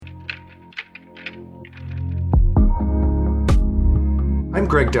I'm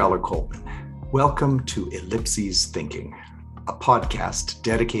Greg Dowler-Coltman. Welcome to Ellipses Thinking, a podcast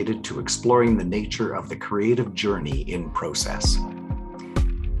dedicated to exploring the nature of the creative journey in process.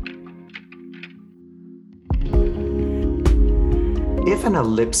 If an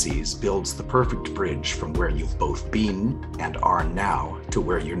ellipses builds the perfect bridge from where you've both been and are now to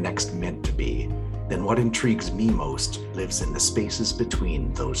where you're next meant to be, then what intrigues me most lives in the spaces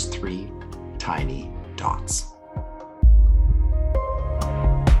between those three tiny dots.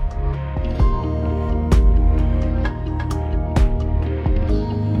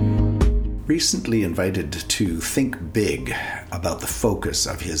 Recently invited to think big about the focus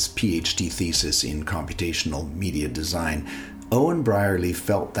of his PhD thesis in computational media design, Owen Brierley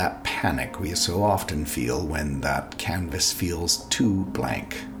felt that panic we so often feel when that canvas feels too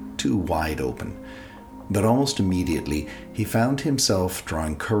blank, too wide open. But almost immediately, he found himself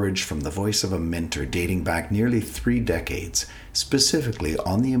drawing courage from the voice of a mentor dating back nearly 3 decades, specifically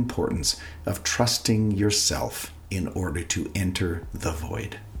on the importance of trusting yourself in order to enter the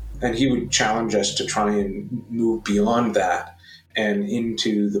void. And he would challenge us to try and move beyond that and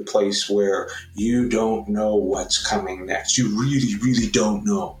into the place where you don't know what's coming next. You really, really don't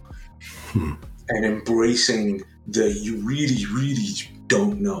know. And embracing the you really, really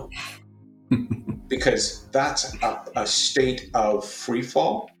don't know. Because that's a state of free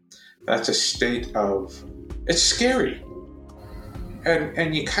fall. That's a state of, it's scary.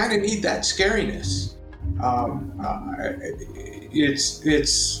 And you kind of need that scariness.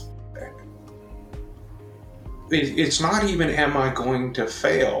 It's not even, am I going to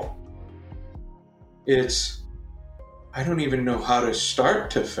fail? It's, I don't even know how to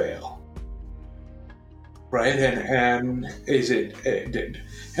start to fail. Right? And is it,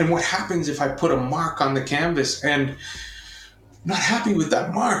 and what happens if I put a mark on the canvas and not happy with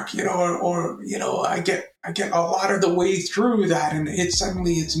that mark, or I get a lot of the way through that and it's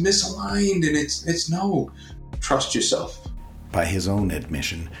misaligned and it's no, trust yourself. By his own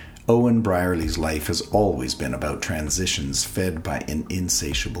admission, Owen Brierley's life has always been about transitions fed by an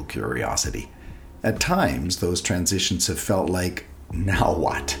insatiable curiosity. At times, those transitions have felt like, now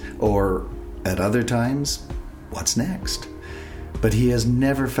what? Or, at other times, what's next? But he has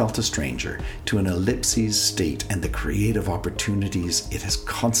never felt a stranger to an ellipses state and the creative opportunities it has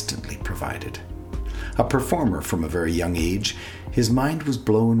constantly provided. A performer from a very young age, his mind was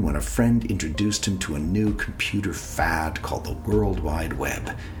blown when a friend introduced him to a new computer fad called the World Wide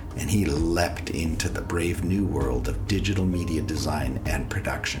Web, and he leapt into the brave new world of digital media design and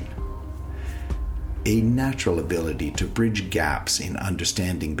production. A natural ability to bridge gaps in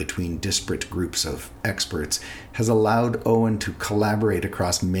understanding between disparate groups of experts has allowed Owen to collaborate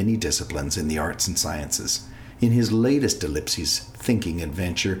across many disciplines in the arts and sciences. In his latest ellipses thinking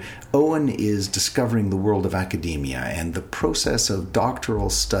adventure, Owen is discovering the world of academia and the process of doctoral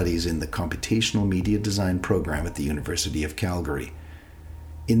studies in the computational media design program at the University of Calgary.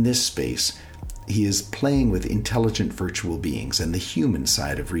 In this space, he is playing with intelligent virtual beings and the human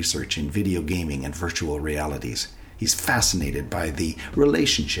side of research in video gaming and virtual realities. He's fascinated by the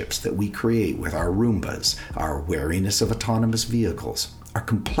relationships that we create with our Roombas, our wariness of autonomous vehicles, our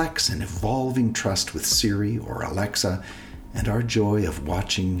complex and evolving trust with Siri or Alexa, and our joy of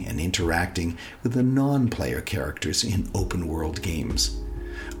watching and interacting with the non-player characters in open-world games.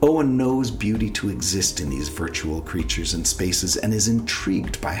 Owen knows beauty to exist in these virtual creatures and spaces and is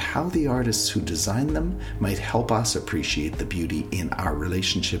intrigued by how the artists who design them might help us appreciate the beauty in our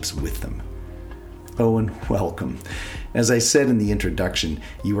relationships with them. Owen, welcome. As I said in the introduction,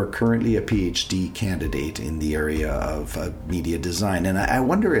 you are currently a PhD candidate in the area of media design, and I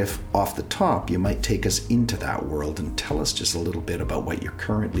wonder if, off the top, you might take us into that world and tell us just a little bit about what you're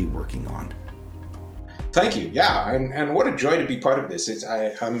currently working on. Thank you. Yeah, and what a joy to be part of this.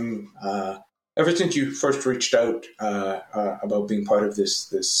 I'm ever since you first reached out about being part of this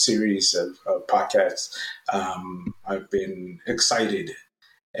series of podcasts, I've been excited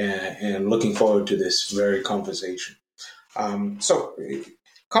and looking forward to this very conversation. So,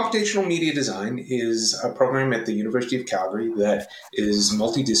 computational media design is a program at the University of Calgary that is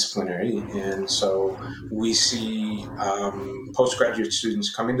multidisciplinary, and so we see postgraduate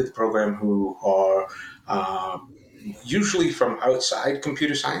students come into the program who are usually from outside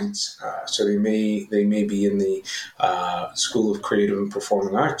computer science. So they may be in the School of Creative and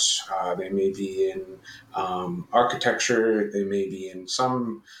Performing Arts. They may be in architecture. They may be in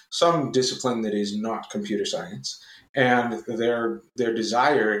some discipline that is not computer science. And their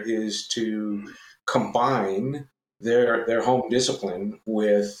desire is to combine their home discipline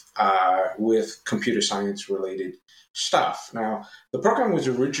with computer science related stuff. Now, the program was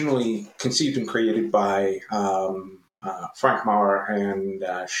originally conceived and created by Frank Maurer and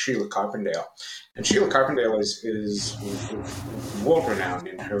Sheila Carpendale. And Sheila Carpendale is world renowned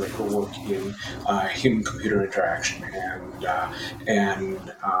in her work in human-computer interaction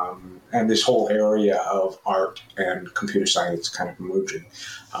and this whole area of art and computer science kind of emerging.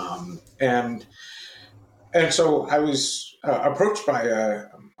 And so I was approached by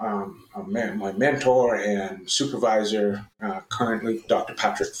my mentor and supervisor, currently Dr.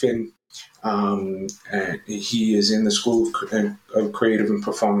 Patrick Finn. And he is in the School of Creative and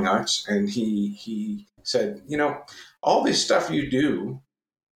Performing Arts, and he said, all this stuff you do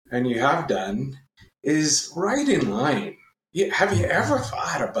and you have done is right in line. Have you ever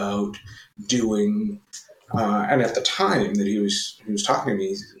thought about doing? And at the time that he was talking to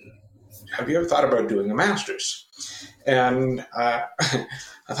me, have you ever thought about doing a master's? And I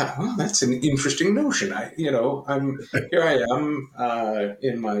thought, well, that's an interesting notion. Here I am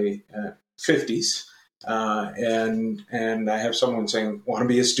in my 50s, and I have someone saying, "Want to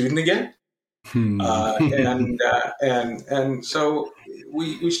be a student again?" And so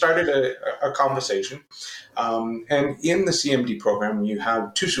we started a conversation. And in the CMD program, you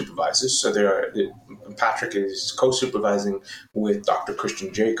have two supervisors. So Patrick is co-supervising with Dr.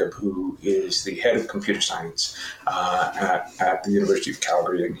 Christian Jacob, who is the head of computer science at the University of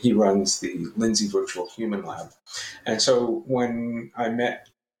Calgary, and he runs the Lindsay Virtual Human Lab. And so when I met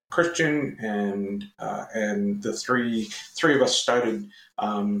Christian and the three of us started.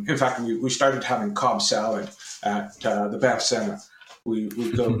 In fact, we started having Cobb salad at the Banff Center. We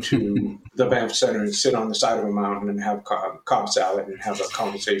go to the Banff Center and sit on the side of a mountain and have Cobb salad and have a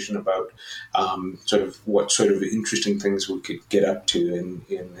conversation about what sort of interesting things we could get up to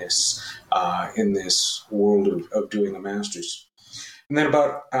in this world of doing a master's. And then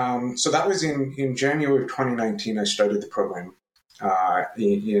so that was in January 2019. I started the program.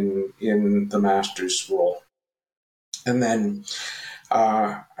 In the master's role. And then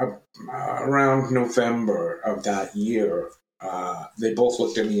around November of that year, they both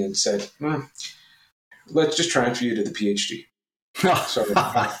looked at me and said, let's just transfer you to the PhD. So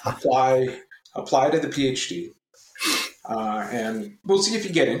apply to the PhD, and we'll see if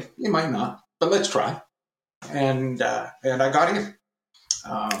you get in. You might not, but let's try. And I got in,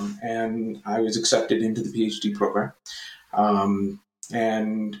 and I was accepted into the PhD program.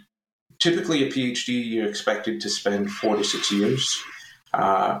 And typically a PhD, you're expected to spend 4 to 6 years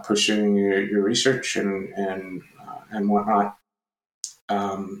pursuing your research and whatnot.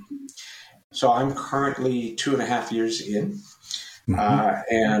 So I'm currently 2.5 years in,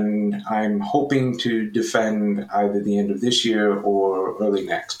 and I'm hoping to defend either the end of this year or early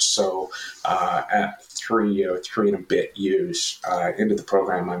next. So at 3 or 3 and a bit years into the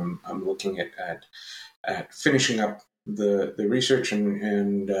program, I'm looking at finishing up the research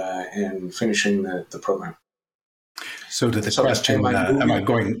and finishing the program. So to the question, am I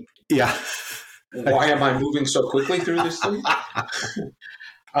going? Yeah. Why am I moving so quickly through this thing?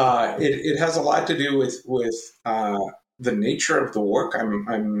 It has a lot to do with the nature of the work.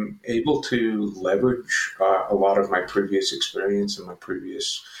 I'm able to leverage a lot of my previous experience and my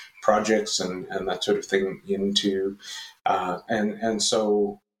previous projects and that sort of thing into, and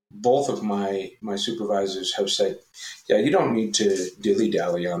so both of my supervisors have said, yeah, you don't need to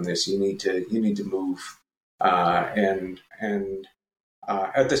dilly-dally on this. You need to move. And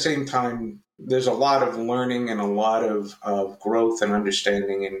at the same time, there's a lot of learning and a lot of growth and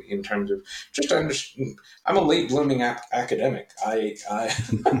understanding in terms of I'm a late blooming academic. I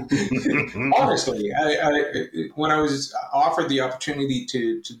honestly, when I was offered the opportunity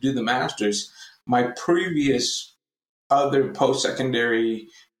to do the master's, my previous other post-secondary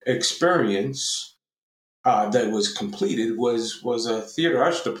experience that was completed was a theater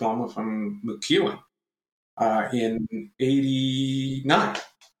arts diploma from McEwen in '89.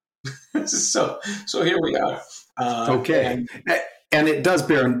 So here we are. Okay, and it does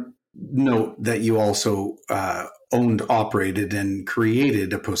bear note that you also owned, operated, and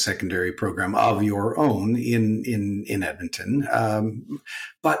created a post-secondary program of your own in Edmonton.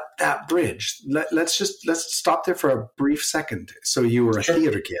 But that bridge, let's stop there for a brief second. So you were a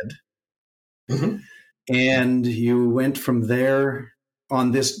theater kid, and you went from there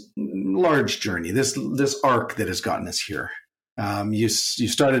on this large journey, this arc that has gotten us here. You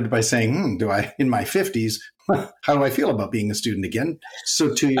started by saying, do I, in my 50s, how do I feel about being a student again?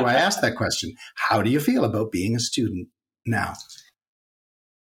 So to you, I asked that question. How do you feel about being a student now?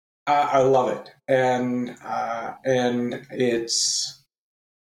 I love it. And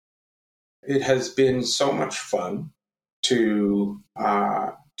it has been so much fun to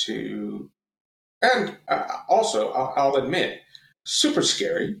also, I'll admit, super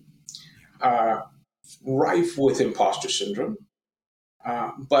scary. rife with imposter syndrome,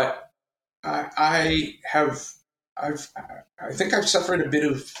 but I think I've suffered a bit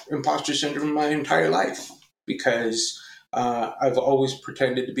of imposter syndrome my entire life because I've always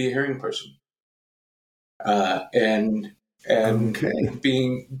pretended to be a hearing person, and Okay.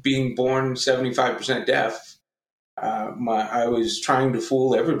 being born 75% deaf. I was trying to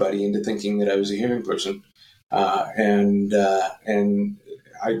fool everybody into thinking that I was a hearing person, and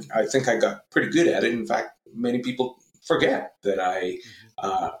I think I got pretty good at it. In fact, many people forget that I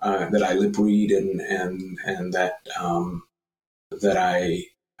lip read and that I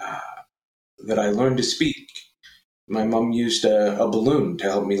learned to speak. My mom used a balloon to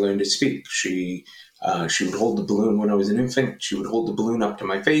help me learn to speak. She would hold the balloon when I was an infant. She would hold the balloon up to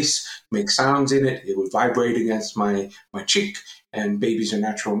my face, make sounds in it. It would vibrate against my cheek, and babies are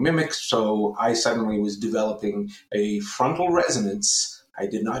natural mimics. So I suddenly was developing a frontal resonance. I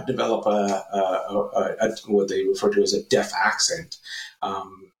did not develop what they refer to as a deaf accent.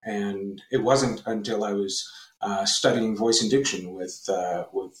 And it wasn't until I was studying voice and diction with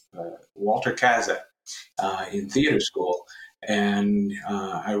Walter Kazak in theater school, and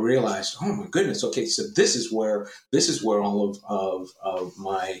I realized, oh my goodness, okay, so this is where all of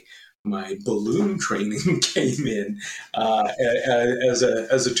my balloon training came in as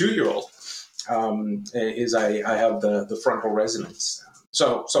a 2-year-old. Is I have the frontal resonance.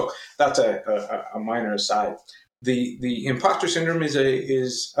 So that's a minor aside. The imposter syndrome is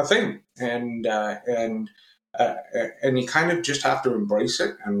a thing, and you kind of just have to embrace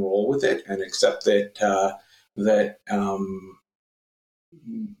it and roll with it and accept that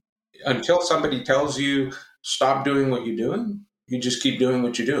until somebody tells you stop doing what you're doing, you just keep doing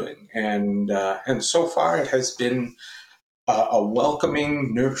what you're doing. And so far it has been a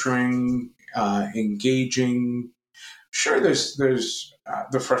welcoming, nurturing, engaging. Sure, there's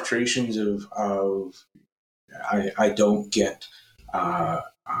the frustrations of I don't get.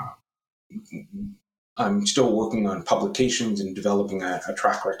 I'm still working on publications and developing a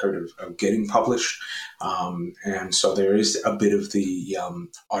track record of getting published. And so there is a bit of the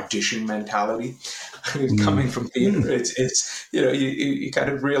audition mentality coming from theater. It's you kind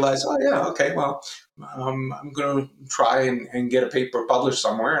of realize, oh yeah, okay, well, I'm going to try and get a paper published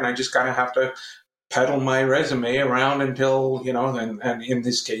somewhere, and I just kind of have to peddle my resume around until, and in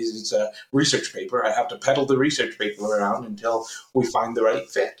this case, it's a research paper. I have to peddle the research paper around until we find the right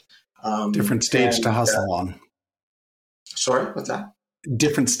fit. Different stage to hustle on. Sorry, what's that?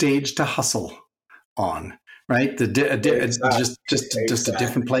 Different stage to hustle on, right? Exactly. Just a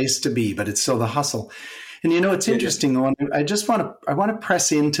different place to be, but it's still the hustle. And it's interesting. Owen, I want to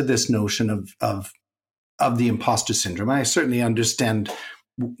press into this notion of the imposter syndrome. I certainly understand,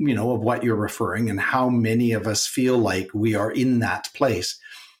 of what you're referring and how many of us feel like we are in that place.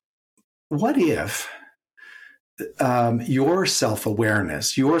 What if your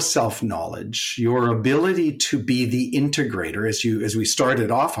self-awareness, your self-knowledge, your ability to be the integrator, as we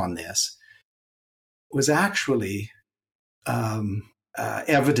started off on this, was actually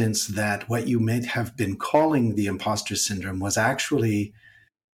evidence that what you may have been calling the imposter syndrome was actually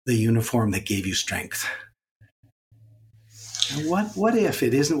the uniform that gave you strength? And what if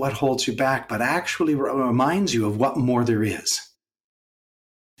it isn't what holds you back, but actually reminds you of what more there is?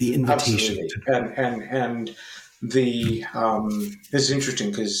 The invitation. Absolutely. And the this is interesting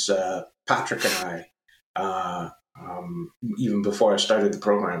because Patrick and I, even before I started the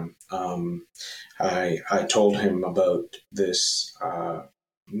program, I told him about this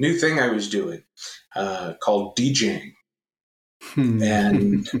new thing I was doing called DJing,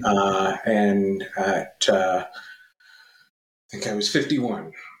 and at I think I was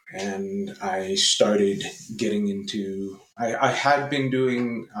 51, and I started getting into. I had been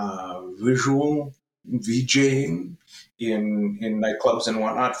doing visual VJing in nightclubs and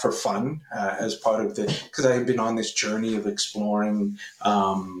whatnot for fun as part of because I had been on this journey of exploring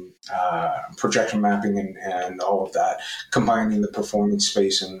projection mapping and all of that, combining the performance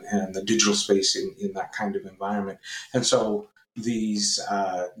space and the digital space in that kind of environment. And so these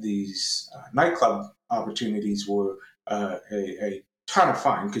nightclub opportunities were a ton of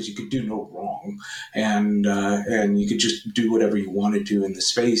fun because you could do no wrong, and you could just do whatever you wanted to in the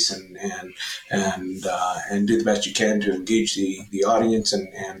space and do the best you can to engage the audience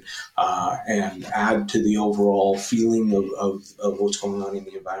and add to the overall feeling of what's going on in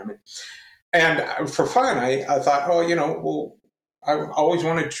the environment. And for fun, I thought, I always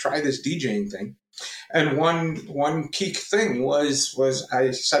wanted to try this DJing thing. And one key thing was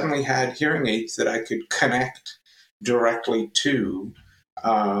I suddenly had hearing aids that I could connect directly to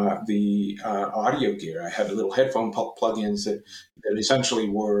the audio gear. I had little headphone plugins that essentially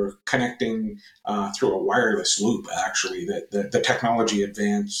were connecting through a wireless loop. Actually, that the technology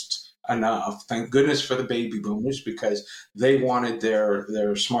advanced enough. Thank goodness for the baby boomers, because they wanted their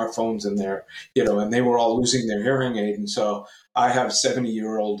smartphones and and they were all losing their hearing aid, and so I have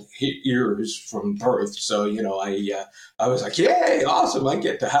 70-year-old ears from birth. So I was like, yay, awesome! I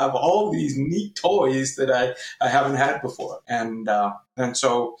get to have all these neat toys that I haven't had before, and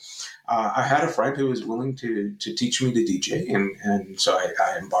so I had a friend who was willing to teach me to DJ, and so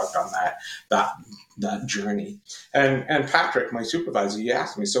I embarked on that journey. And Patrick, my supervisor, he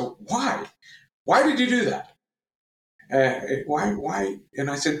asked me, so why did you do that? Why? And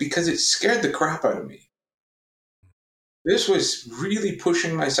I said, because it scared the crap out of me. This was really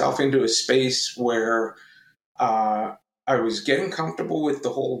pushing myself into a space where I was getting comfortable with the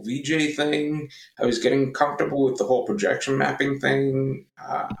whole VJ thing. I was getting comfortable with the whole projection mapping thing.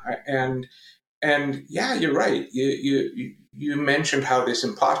 And yeah, you're right. You mentioned how this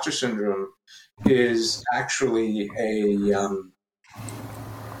imposter syndrome is actually a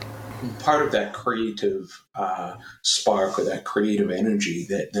part of that creative spark, or that creative energy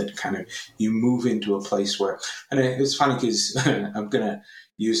that kind of you move into a place where, and it's funny because I'm going to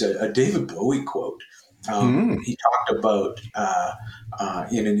use a David Bowie quote. He talked about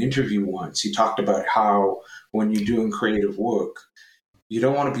in an interview once, he talked about how when you're doing creative work, you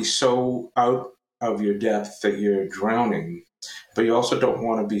don't want to be so out of your depth that you're drowning, but you also don't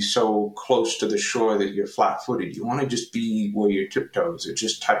want to be so close to the shore that you're flat-footed. You want to just be where your tiptoes are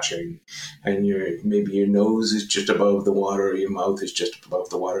just touching, and maybe your nose is just above the water, or your mouth is just above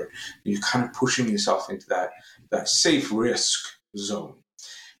the water. You're kind of pushing yourself into that safe risk zone.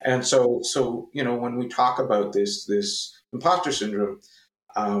 And so when we talk about this imposter syndrome,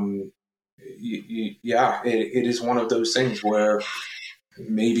 it is one of those things where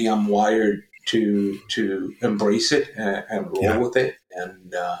maybe I'm wired to embrace it and roll with it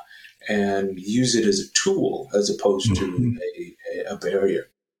and use it as a tool as opposed to a barrier.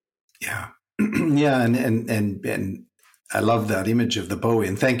 Yeah. Yeah. And I love that image of the Bowie,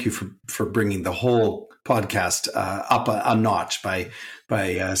 and thank you for bringing the whole podcast up a notch by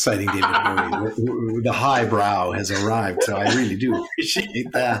citing David Bowie. The highbrow has arrived, so I really do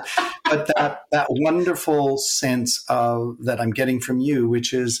appreciate that. But that wonderful sense of that I'm getting from you,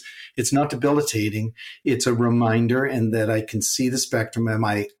 which is it's not debilitating, it's a reminder, and that I can see the spectrum. Am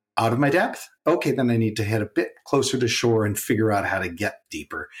I out of my depth? Okay, then I need to head a bit closer to shore and figure out how to get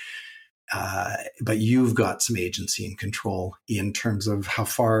deeper. But you've got some agency and control in terms of how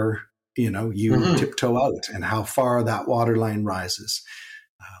far you tiptoe out and how far that waterline rises.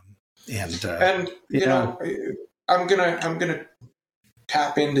 I'm gonna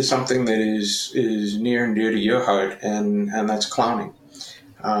tap into something that is near and dear to your heart, and that's clowning.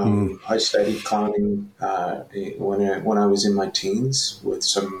 I studied clowning when I was in my teens with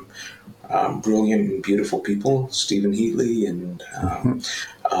some brilliant and beautiful people, Stephen Heatley and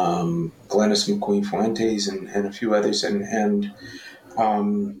Glennis McQueen Fuentes and a few others, and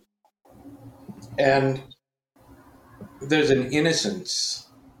there's an innocence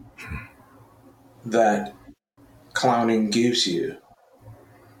that clowning gives you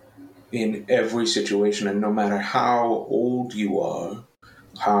in every situation, and no matter how old you are,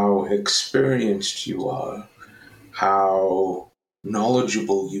 how experienced you are, how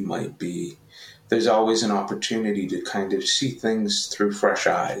knowledgeable you might be, there's always an opportunity to kind of see things through fresh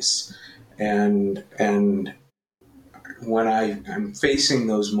eyes. And when I'm facing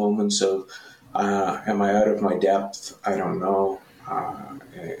those moments of, am I out of my depth? I don't know.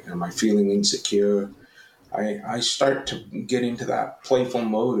 Am I feeling insecure? I start to get into that playful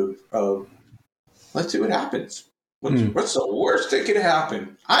mode of let's see what happens. What's the worst that could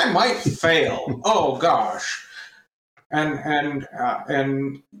happen? I might fail. Oh gosh. And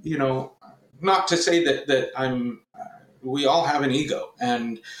not to say that I'm. We all have an ego,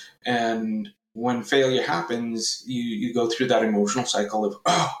 and when failure happens, you go through that emotional cycle of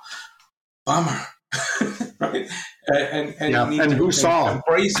bummer, right? And you need and to who saw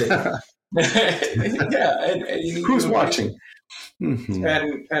embrace it. And you need who's to watching.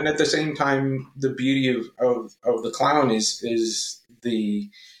 And at the same time, the beauty of the clown is the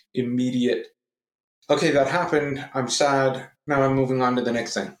immediate. Okay, that happened. I'm sad. Now I'm moving on to the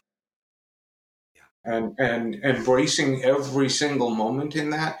next thing. And embracing every single moment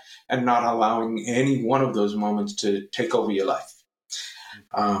in that, and not allowing any one of those moments to take over your life.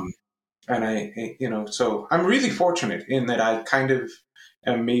 So I'm really fortunate in that I kind of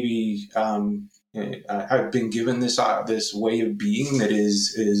am maybe I've been given this way of being that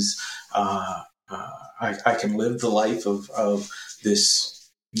is I can live the life of this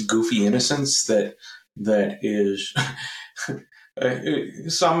goofy innocence that is.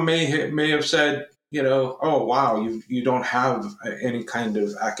 Some may have said, oh wow, you don't have any kind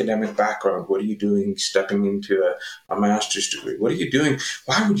of academic background. What are you doing stepping into a master's degree? What are you doing?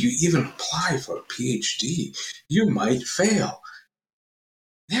 Why would you even apply for a PhD? You might fail.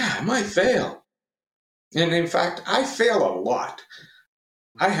 Yeah, I might fail. And in fact, I fail a lot.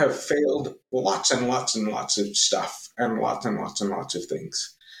 I have failed lots and lots and lots of stuff and lots and lots and lots of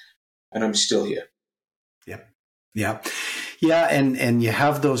things. And I'm still here. Yep. Yeah. Yeah. And you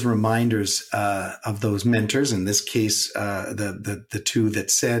have those reminders of those mentors. In this case, the two that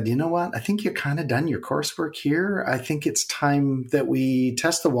said, you know what, I think you're kind of done your coursework here. I think it's time that we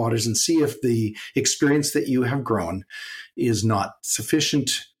test the waters and see if the experience that you have grown is not sufficient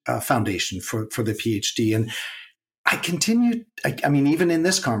foundation for the PhD. And I continue, I mean, even in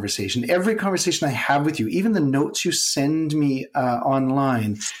this conversation, every conversation I have with you, even the notes you send me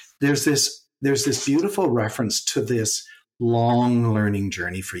online, there's this beautiful reference to this long learning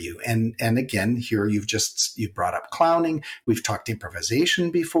journey for you. And again, here you've brought up clowning. We've talked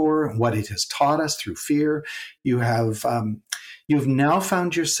improvisation before, what it has taught us through fear. You've now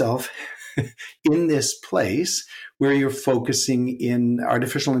found yourself in this place where you're focusing in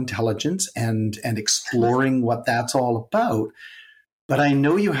artificial intelligence and exploring what that's all about. But I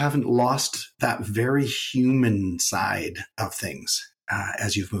know you haven't lost that very human side of things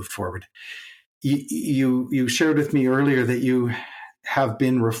as you've moved forward. You shared with me earlier that you have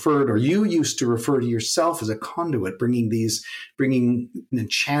been referred, or you used to refer to yourself as a conduit, bringing and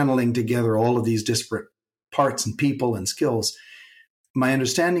channeling together all of these disparate parts and people and skills. My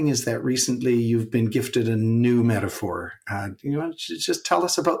understanding is that recently you've been gifted a new metaphor. You want to just tell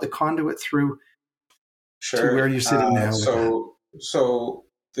us about the conduit through to where you're sitting now? So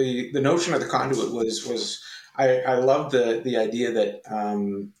the notion of the conduit was I love the idea that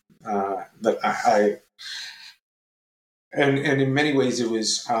and in many ways it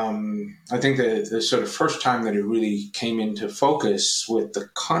was I think the sort of first time that it really came into focus with the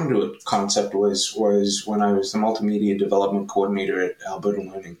conduit concept was when I was the multimedia development coordinator at Alberta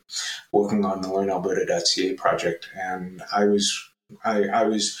Learning, working on the LearnAlberta.ca project, and I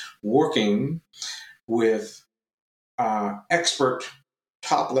was working with expert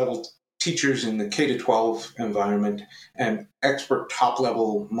top-level teachers in the K-12 environment and expert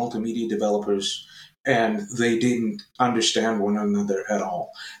top-level multimedia developers, and they didn't understand one another at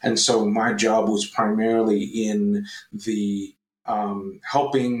all. And so my job was primarily in the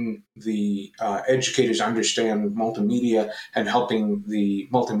helping the educators understand multimedia and helping the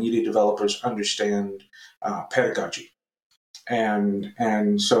multimedia developers understand pedagogy.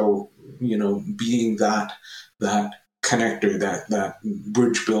 And so, being that connector, that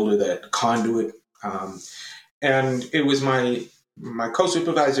bridge builder, that conduit. And it was my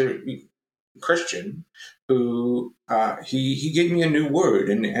co-supervisor, Christian, who he gave me a new word,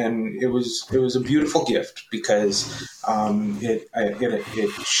 and it was a beautiful gift because it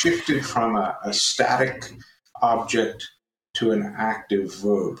shifted from a static object to an active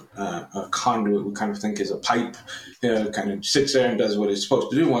verb. A conduit we kind of think is a pipe, kind of sits there and does what it's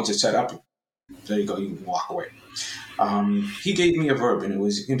supposed to do. Once it's set up, there you go, you can walk away. He gave me a verb, and it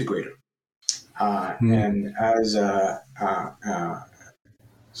was integrator. And as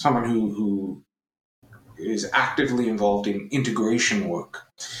someone who is actively involved in integration work,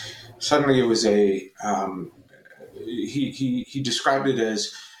 suddenly it was he described it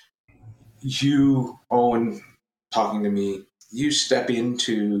as, you, Owen, talking to me, you step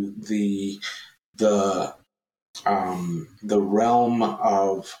into the realm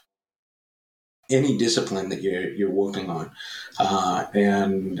of any discipline that you're working on,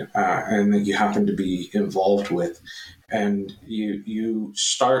 and that you happen to be involved with, and you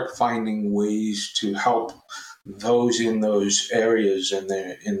start finding ways to help those in those areas and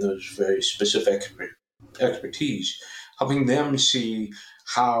in those very specific expertise, helping them see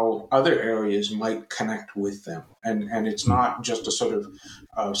how other areas might connect with them, and it's not just a sort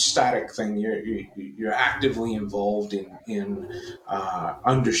of static thing. You're actively involved in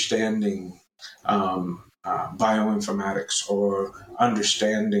understanding bioinformatics, or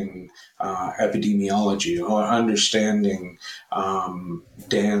understanding epidemiology, or understanding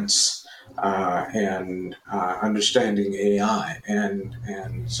dance, and understanding AI, and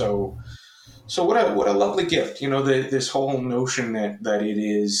so what a lovely gift, this whole notion that it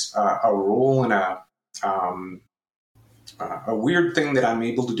is a role in a weird thing that I'm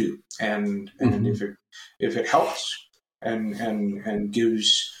able to do, and if it helps and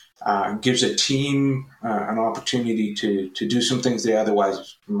gives a team an opportunity to do some things they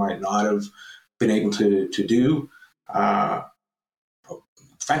otherwise might not have been able to do,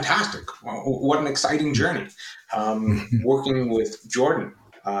 fantastic. What an exciting journey. Working with Jordan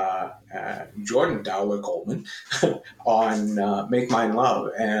Dowler Coleman on Make Mine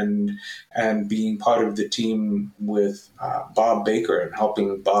Love, and being part of the team with Bob Baker and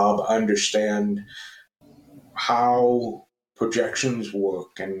helping Bob understand how projections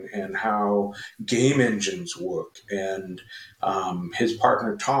work and how game engines work. And his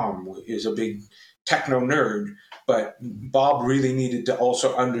partner Tom is a big techno nerd, but Bob really needed to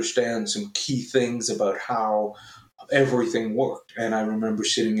also understand some key things about how everything worked. And I remember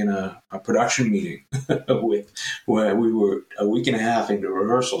sitting in a production meeting where we were a week and a half into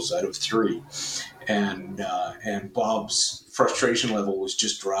rehearsals out of 3, and Bob's frustration level was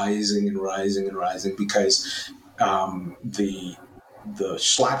just rising and rising and rising, because the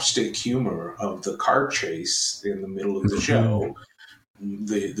slapstick humor of the car chase in the middle of the show,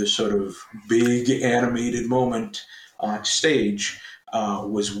 the sort of big animated moment on stage,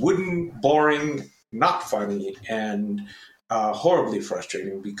 was wooden, boring, not funny, and horribly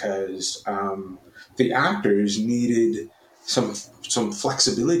frustrating, because the actors needed some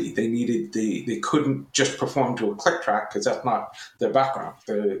flexibility. They couldn't just perform to a click track, because that's not their background.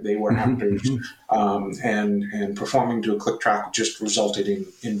 They were actors, and performing to a click track just resulted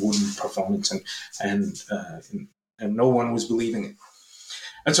in wooden performance, and no one was believing it.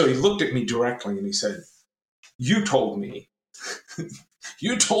 And so he looked at me directly and he said, "You told me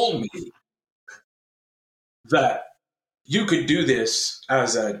that you could do this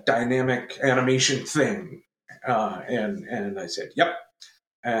as a dynamic animation thing." And I said, "Yep."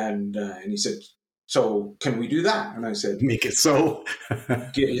 And he said, "So can we do that?" And I said, Make it so.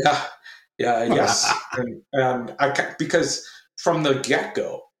 Yeah, yes. And because from the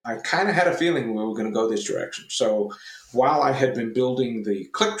get-go, I kind of had a feeling we were going to go this direction. So while I had been building the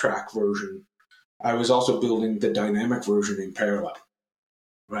click track version, I was also building the dynamic version in parallel,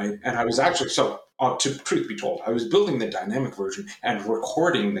 right? And I was actually, to truth be told, I was building the dynamic version and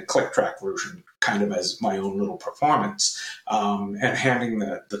recording the click track version kind of as my own little performance, and handing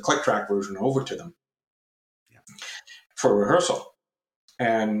the click track version over to them for rehearsal.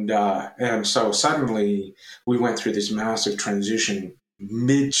 And so suddenly we went through this massive transition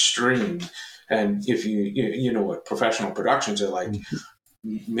midstream. And if you know what professional productions are like,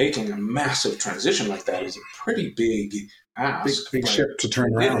 making a massive transition like that is a pretty big ask. Big ship to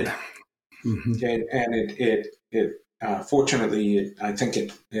turn around. And it fortunately, I think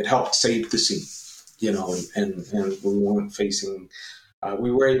it helped save the scene, and we weren't facing.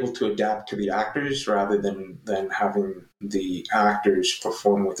 We were able to adapt to the actors rather than having the actors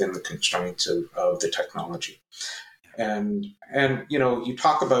perform within the constraints of the technology. And you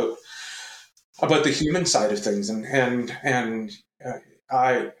talk about the human side of things, and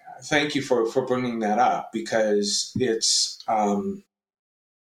I thank you for bringing that up, because it's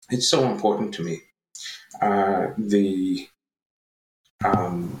so important to me.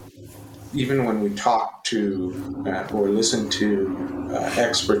 Even when we talk to or listen to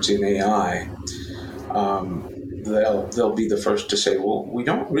experts in AI, they'll be the first to say, "Well, we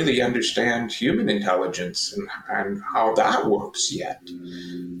don't really understand human intelligence and how that works yet.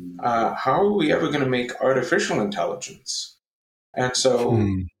 How are we ever going to make artificial intelligence?" And so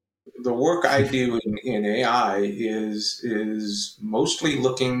the work I do in AI is mostly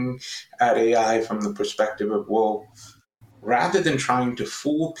looking at AI from the perspective of, well, rather than trying to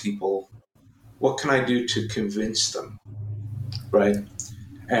fool people, what can I do to convince them, right?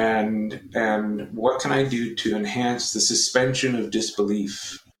 And what can I do to enhance the suspension of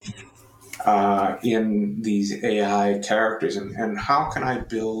disbelief in these AI characters? And how can I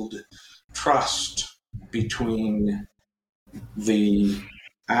build trust between the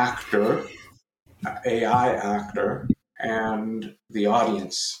actor, AI actor, and the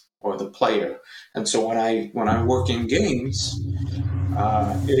audience or the player? And so when I work in games,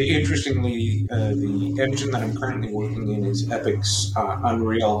 interestingly, the engine that I'm currently working in is Epic's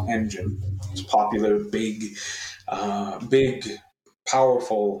Unreal Engine. It's a popular, big,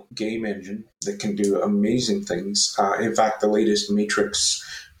 powerful game engine that can do amazing things. In fact, the latest Matrix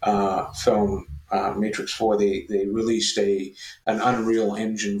film, Matrix 4, they released an Unreal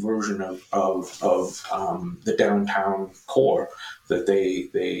Engine version of the downtown core that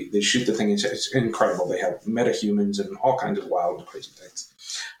they shoot the thing. It's incredible. They have metahumans and all kinds of wild and crazy things.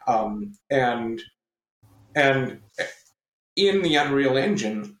 And in the Unreal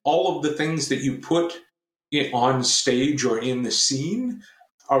Engine, all of the things that you put on stage or in the scene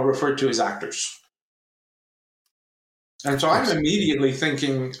are referred to as actors. And so I'm immediately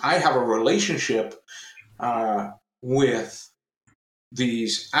thinking, I have a relationship with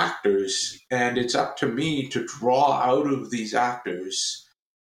these actors, and it's up to me to draw out of these actors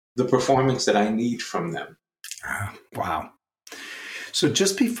the performance that I need from them. Wow. So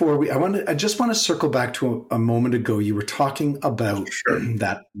just before I just want to circle back to a moment ago. You were talking about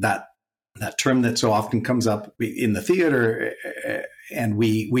that term that so often comes up in the theater, and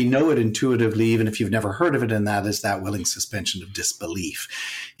we know it intuitively, even if you've never heard of it, and that is that willing suspension of disbelief.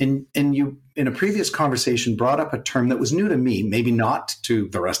 And you, in a previous conversation, brought up a term that was new to me, maybe not to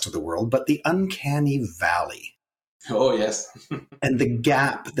the rest of the world, but the uncanny valley. Oh, yes. And the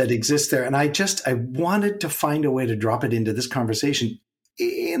gap that exists there. And I wanted to find a way to drop it into this conversation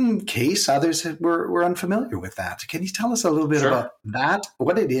in case others were unfamiliar with that. Can you tell us a little bit about that,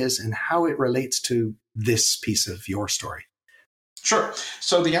 what it is, and how it relates to this piece of your story? Sure.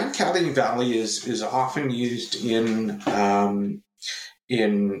 So the uncanny valley is often used in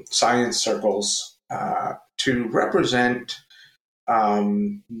science circles to represent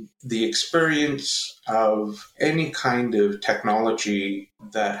the experience of any kind of technology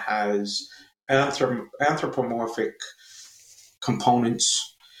that has anthropomorphic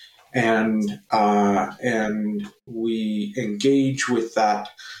components, and we engage with that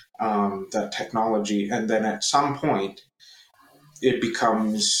technology, and then at some point it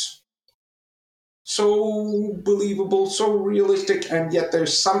becomes so believable, so realistic, and yet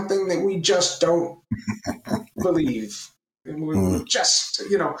there's something that we just don't believe. We just,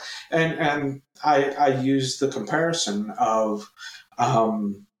 and I use the comparison of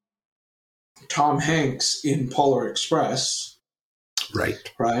Tom Hanks in Polar Express.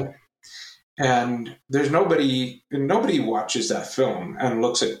 Right. And there's nobody watches that film and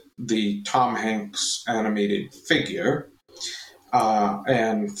looks at the Tom Hanks animated figure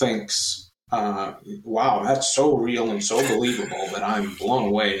and thinks, wow, that's so real and so believable that I'm blown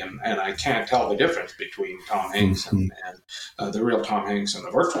away, and I can't tell the difference between Tom Hanks and the real Tom Hanks and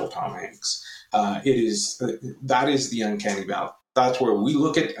the virtual Tom Hanks. That is the uncanny valley. That's where we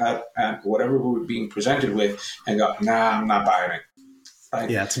look at whatever we're being presented with and go, nah, I'm not buying it. Right?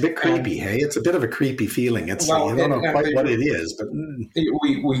 Yeah, it's a bit creepy, hey? It's a bit of a creepy feeling. You don't know quite what it is, but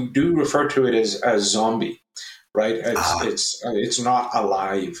we do refer to it as zombie, right? It's not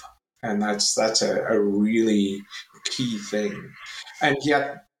alive. And that's a really key thing. And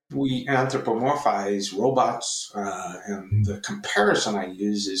yet we anthropomorphize robots, and the comparison I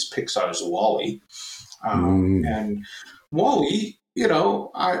use is Pixar's WALL-E. And WALL-E,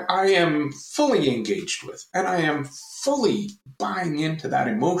 I am fully engaged with, and I am fully buying into that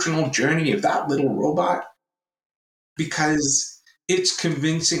emotional journey of that little robot because it's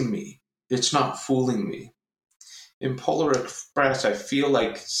convincing me. It's not fooling me. In Polar Express, I feel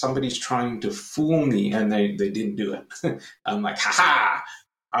like somebody's trying to fool me, and they didn't do it. I'm like, ha!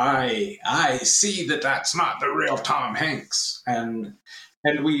 I see that that's not the real Tom Hanks, and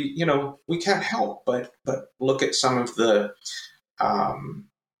we can't help but look at some of the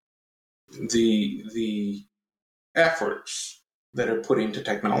efforts that are put into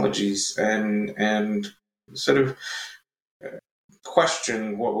technologies and sort of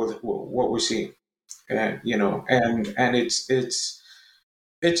question what we're seeing. And it's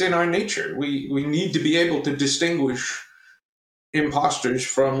in our nature. We need to be able to distinguish imposters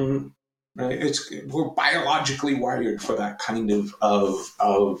from. We're biologically wired for that kind of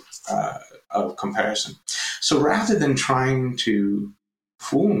comparison. So rather than trying to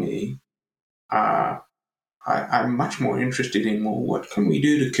fool me, I'm much more interested in, well, what can we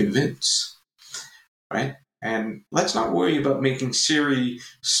do to convince, right? And let's not worry about making Siri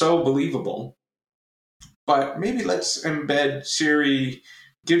so believable. But maybe let's embed Siri,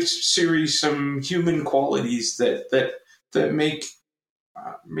 give Siri some human qualities that make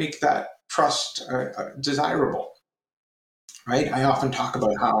that trust desirable, right? I often talk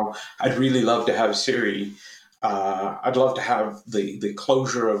about how I'd really love to have Siri. I'd love to have the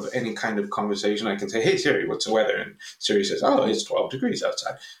closure of any kind of conversation. I can say, "Hey Siri, what's the weather?" And Siri says, "Oh, it's 12 degrees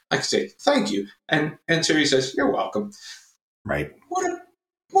outside." I can say, "Thank you," and Siri says, "You're welcome." Right.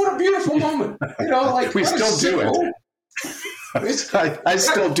 What a beautiful moment. We still do it. I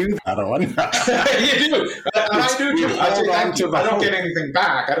still do that, Owen. You do. I do too. I don't get anything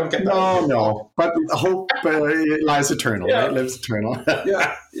back. I don't get that. No. But hope lies eternal, right? Lives eternal.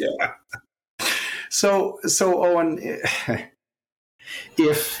 Yeah. So Owen,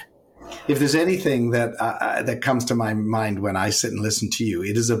 if there's anything that comes to my mind when I sit and listen to you,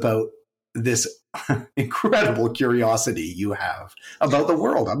 it is about this incredible curiosity you have about the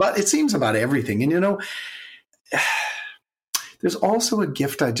world, it seems about everything. And there's also a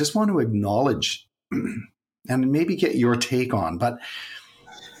gift I just want to acknowledge and maybe get your take on, but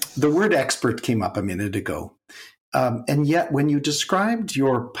the word expert came up a minute ago. And yet when you described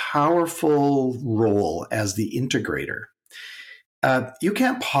your powerful role as the integrator, you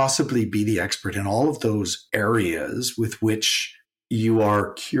can't possibly be the expert in all of those areas with which you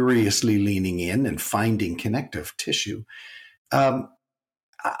are curiously leaning in and finding connective tissue.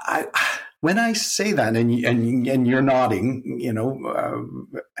 When I say that, and you're nodding,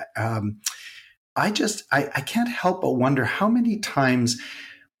 I can't help but wonder how many times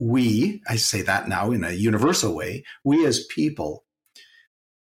I say that now in a universal way, we as people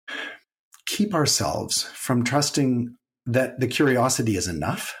keep ourselves from trusting that the curiosity is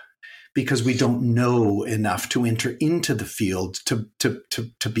enough because we don't know enough to enter into the field to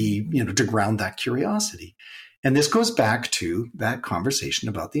be, to ground that curiosity. And this goes back to that conversation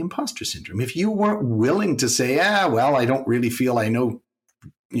about the imposter syndrome. If you weren't willing to say, well, I don't really feel I know,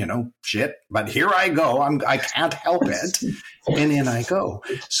 shit, but here I go. I can't help it. And in I go.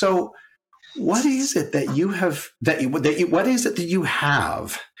 So what is it that you have, what is it that you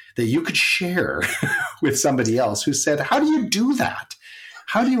have that you could share with somebody else who said, how do you do that?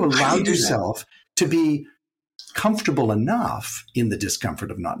 How do you allow yourself to be comfortable enough in the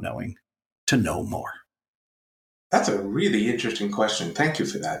discomfort of not knowing to know more? That's a really interesting question. Thank you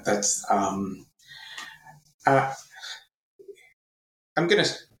for that. That's I'm going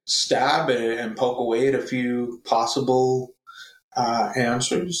to stab and poke away at a few possible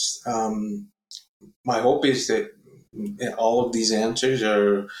answers. My hope is that all of these answers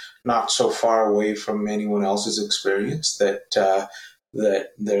are not so far away from anyone else's experience that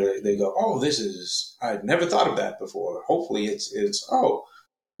they go, oh, I'd never thought of that before. Hopefully it's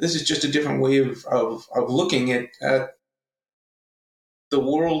this is just a different way of looking at the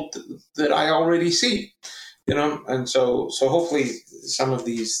world that I already see, and so hopefully some of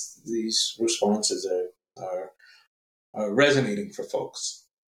these responses are resonating for folks.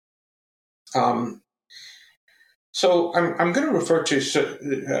 So I'm going to refer to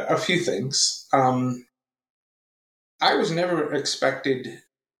a few things. I was never expected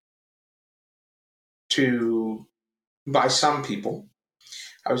to, by some people,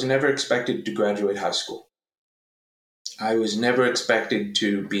 I was never expected to graduate high school. I was never expected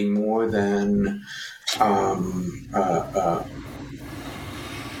to be more than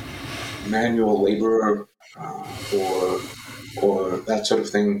manual laborer or that sort of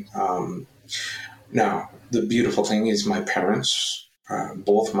thing. Now, the beautiful thing is my parents,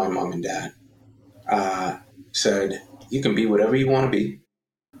 both my mom and dad, said, you can be whatever you want to be.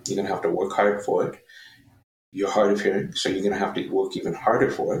 You're going to have to work hard for it. You're hard of hearing, so you're going to have to work even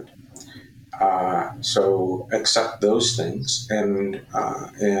harder for it. So accept those things and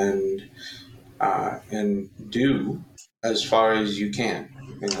do as far as you can.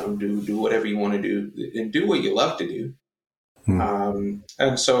 Do whatever you want to do and do what you love to do. And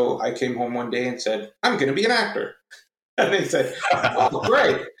so I came home one day and said, I'm going to be an actor. And they said, oh,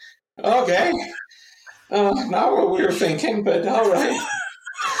 great. Okay. Not what we were thinking, but all right.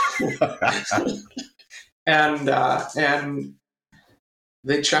 And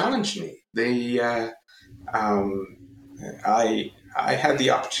they challenged me. I had the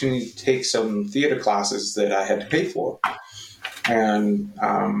opportunity to take some theater classes that I had to pay for. And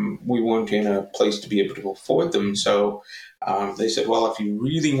we weren't in a place to be able to afford them. So they said, well, if you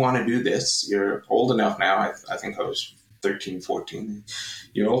really want to do this, you're old enough now. I think I was 13, 14.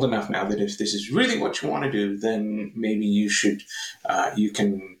 You're old enough now that if this is really what you want to do, then maybe you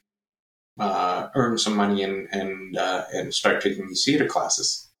can earn some money and start taking these theater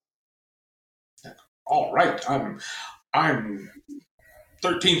classes. All right, I'm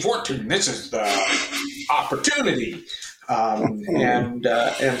 13, 14. This is the opportunity. And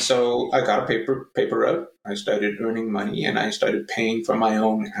so I got a paper route. I started earning money and I started paying for my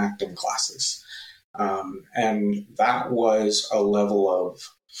own acting classes. And that was a level of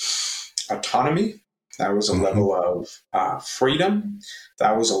autonomy. That was a level of freedom.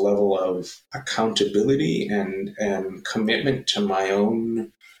 That was a level of accountability and commitment to my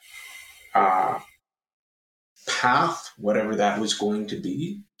own path, whatever that was going to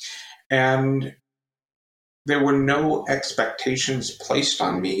be. And there were no expectations placed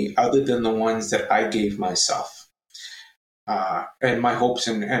on me other than the ones that I gave myself. And my hopes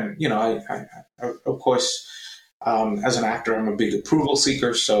and I of course, as an actor, I'm a big approval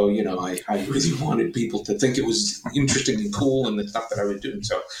seeker. So, I really wanted people to think it was interesting and cool and the stuff that I was doing.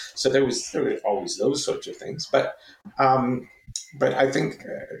 So there were always those sorts of things. But I think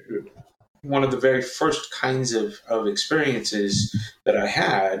one of the very first kinds of experiences that I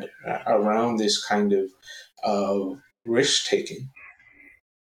had around this kind of risk taking,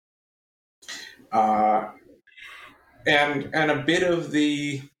 and a bit of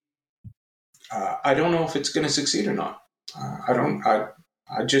the I don't know if it's going to succeed or not. I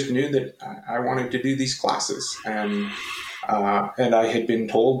just knew that I wanted to do these classes, and And I had been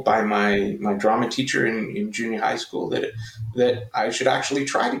told by my drama teacher in junior high school that I should actually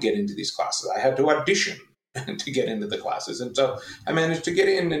try to get into these classes. I had to audition to get into the classes, and so I managed to get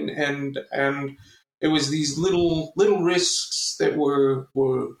in, and it was these little risks that were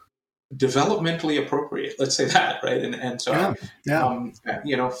developmentally appropriate. Let's say that, right? And so,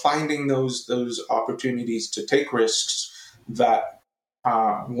 finding those opportunities to take risks that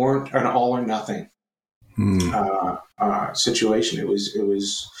weren't an all or nothing situation. It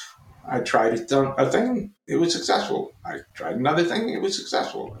was. I tried a thing, it was successful. I tried another thing, it was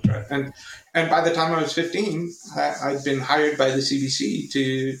successful. And by the time I was 15, I'd been hired by the CBC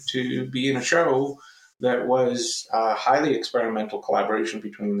to be in a show that was a highly experimental collaboration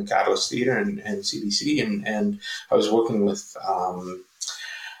between the Catalyst Theatre and CBC, and I was working with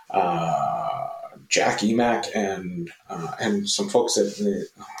Jack Emack and some folks that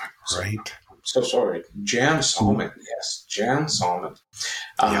right. So sorry, Jan Salmon. Yes, Jan Salmon,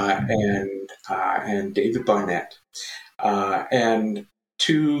 and David Barnett, and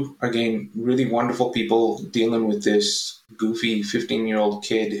two again really wonderful people dealing with this goofy 15-year-old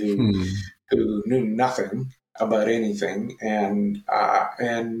kid who knew nothing about anything, and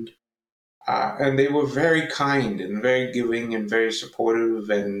they were very kind and very giving and very supportive,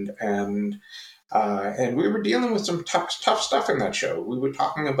 and we were dealing with some tough stuff in that show. We were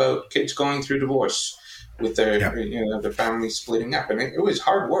talking about kids going through divorce with their their family splitting up, and it was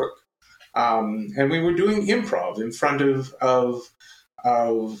hard work. And we were doing improv in front of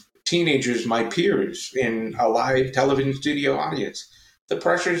teenagers, my peers, in a live television studio audience. The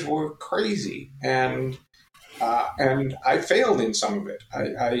pressures were crazy, and I failed in some of it.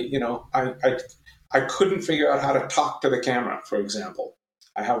 I couldn't figure out how to talk to the camera, for example.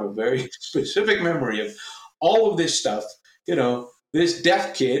 I have a very specific memory of all of this stuff. This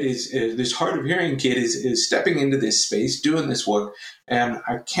deaf kid this hard of hearing kid is stepping into this space, doing this work, and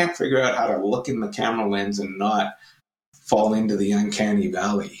I can't figure out how to look in the camera lens and not fall into the uncanny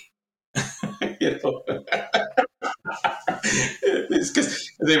valley. It's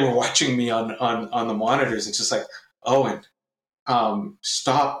because they were watching me on the monitors. It's just like, Owen,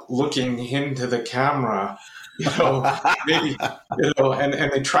 stop looking into the camera. Maybe,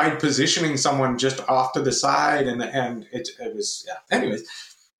 and they tried positioning someone just off to the side, and it was, yeah. Anyways,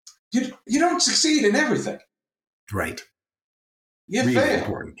 you don't succeed in everything. Right. You really fail.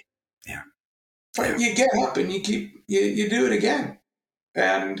 Important. Yeah. But you get up and you do it again.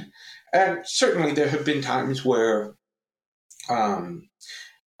 And certainly there have been times where I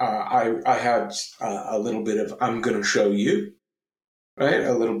had a little bit of, I'm going to show you. Right,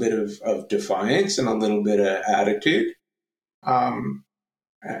 a little bit of defiance and a little bit of attitude, and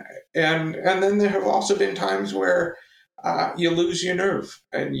then there have also been times where you lose your nerve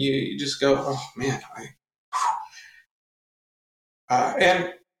and you just go, oh man,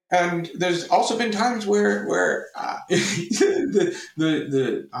 and there's also been times where they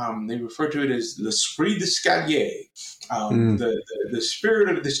refer to it as l'esprit d'escalier, the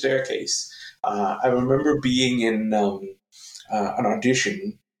spirit of the staircase. I remember being in an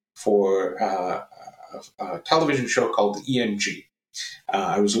audition for a television show called the ENG.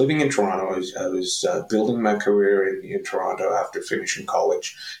 I was living in Toronto. I was building my career in Toronto after finishing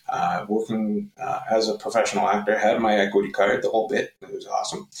college, working as a professional actor, had my equity card, the whole bit. It was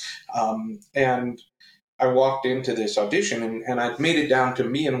awesome. And I walked into this audition, and I'd made it down to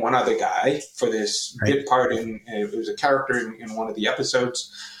me and one other guy for this bit part. It was a character in one of the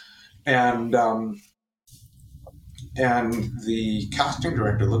episodes. And the casting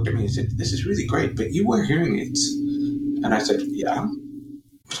director looked at me and said, "This is really great, but you wear hearing aids." And I said, "Yeah.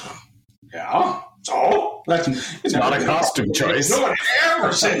 So it's not a costume choice. No one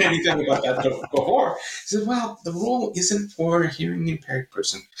ever said anything about that before." He said, "Well, the role isn't for a hearing impaired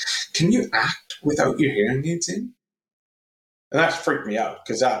person. Can you act without your hearing aids in?" And that freaked me out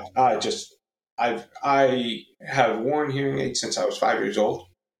because I have worn hearing aids since I was 5 years old,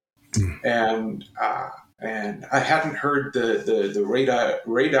 and I hadn't heard the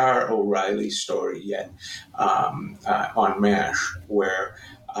Radar O'Reilly story yet on MASH, where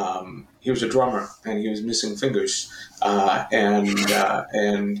he was a drummer and he was missing fingers, and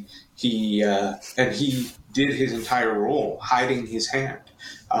he did his entire role hiding his hand.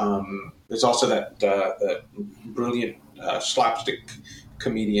 There's also that brilliant slapstick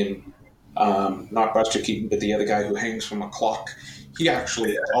comedian, not Buster Keaton, but the other guy who hangs from a clock he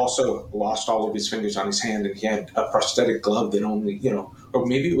actually also lost all of his fingers on his hand, and he had a prosthetic glove that only, or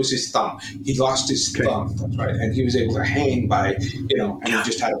maybe it was his thumb. He lost his thumb, that's right, and he was able to hang by, and he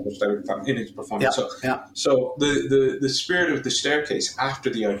just had a prosthetic thumb in his performance. So the spirit of the staircase after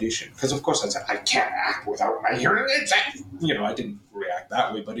the audition, because of course I said I can't act without my hearing aids. I didn't react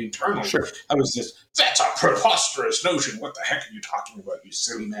that way, but internally I was just, that's a preposterous notion. What the heck are you talking about, you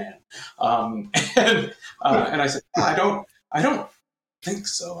silly man? And I said, I don't think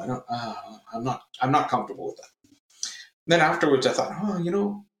so. I'm not comfortable with that. Then afterwards I thought,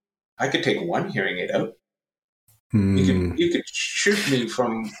 I could take one hearing aid out. You could shoot me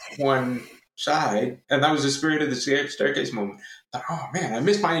from one side, and that was the spirit of the staircase moment. I thought, oh man, I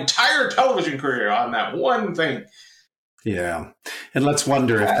missed my entire television career on that one thing. Yeah. And let's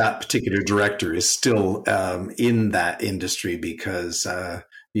wonder if that particular director is still in that industry, because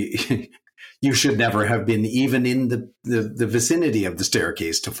you should never have been even in the vicinity of the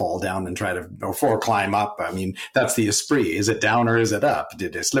staircase to fall down and try to, or climb up. I mean, that's the esprit. Is it down or is it up?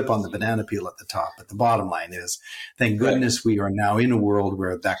 Did I slip on the banana peel at the top? But the bottom line is, thank goodness we are now in a world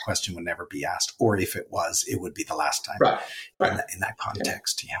where that question would never be asked. Or if it was, it would be the last time in that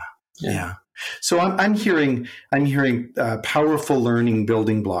context. Yeah. So I'm hearing powerful learning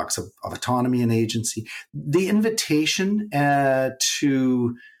building blocks of autonomy and agency. The invitation by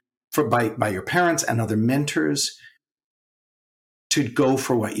your parents and other mentors to go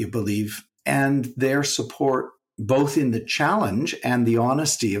for what you believe, and their support both in the challenge and the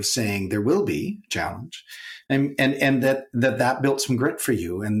honesty of saying there will be challenge, and that built some grit for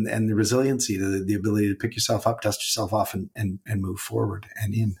you, and the resiliency, the ability to pick yourself up, dust yourself off, and move forward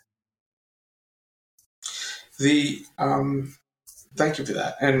and in. Thank you for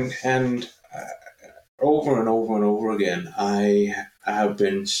that. And over and over and over again, I have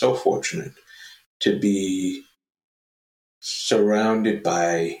been so fortunate to be surrounded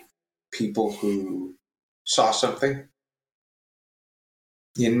by people who saw something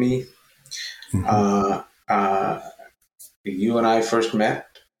in me. Mm-hmm. You and I first met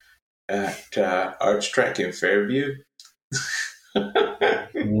at Arts Trek in Fairview.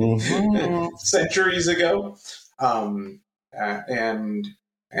 Mm-hmm. Centuries ago, and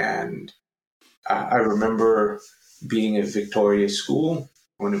I remember being at Victoria School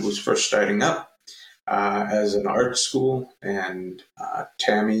when it was first starting up as an art school, and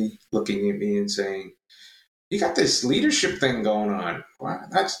Tammy looking at me and saying, "You got this leadership thing going on. Well,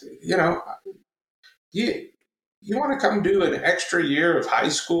 that's you want to come do an extra year of high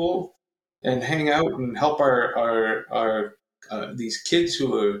school and hang out and help our these kids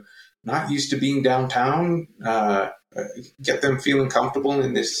who are not used to being downtown, get them feeling comfortable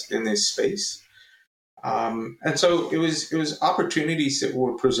in this space." And so it was opportunities that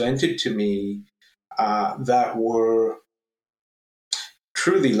were presented to me that were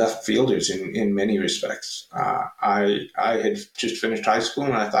truly left fielders in many respects. I had just finished high school,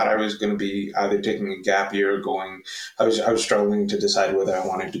 and I thought I was going to be either taking a gap year or going. I was struggling to decide whether I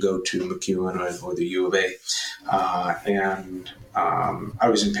wanted to go to MacEwan or the U of A, and I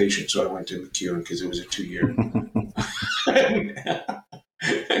was impatient, so I went to MacEwan because it was a 2-year.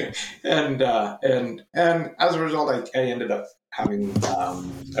 and as a result, I ended up having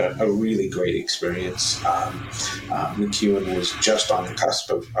a really great experience. MacEwan was just on the cusp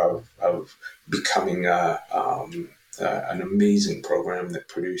of becoming an amazing program that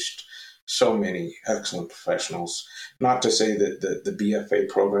produced so many excellent professionals. Not to say that the BFA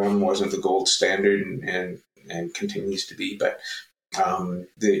program wasn't the gold standard and continues to be, but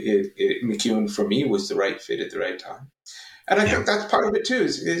MacEwan for me was the right fit at the right time. And I think that's part of it too,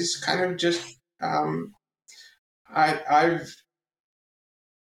 is kind of just I've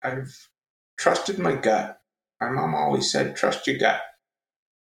trusted my gut. My mom always said, "Trust your gut."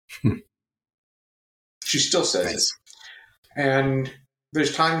 She still says it. And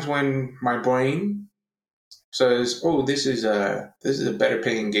there's times when my brain says, "Oh, this is a better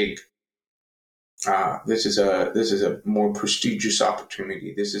paying gig. This is a more prestigious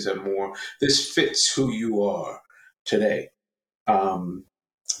opportunity. This fits who you are today."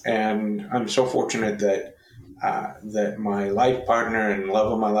 And I'm so fortunate that my life partner and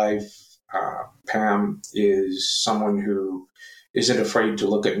love of my life, Pam, is someone who isn't afraid to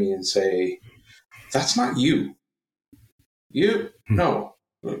look at me and say, "That's not you. No."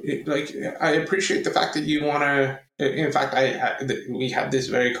 I appreciate the fact that you want to. In fact, we had this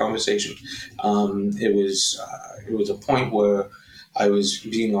very conversation. It was a point where I was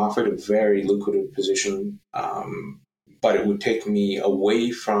being offered a very lucrative position, but it would take me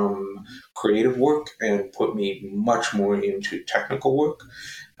away from creative work and put me much more into technical work,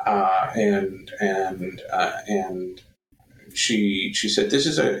 and she said, "This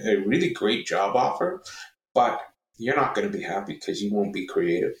is a really great job offer, but you're not going to be happy because you won't be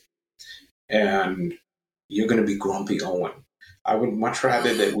creative, and you're going to be grumpy Owen. I would much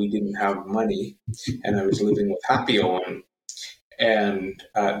rather that we didn't have money and I was living with happy Owen, and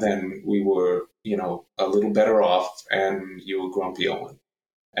then we were, a little better off, and you were grumpy Owen."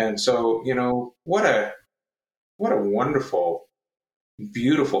 And so, what a wonderful,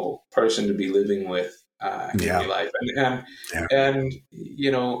 beautiful person to be living with in your life, and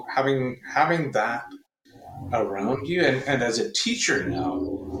having that around you, and as a teacher now,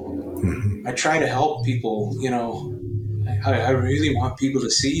 I try to help people. I really want people to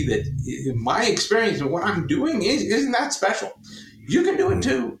see that my experience and what I'm doing isn't that special. You can do it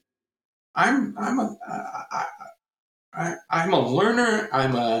too. I'm a learner.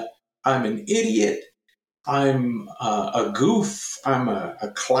 I'm an idiot. I'm a goof. I'm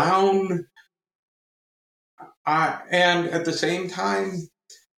a clown. And at the same time,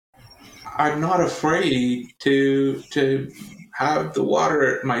 I'm not afraid to have the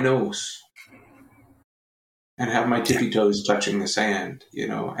water at my nose and have my tippy toes touching the sand,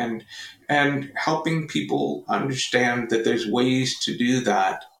 and helping people understand that there's ways to do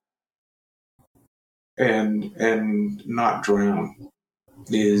that and not drown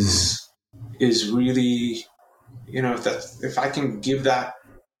is really, if I can give that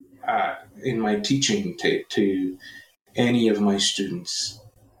in my teaching to any of my students,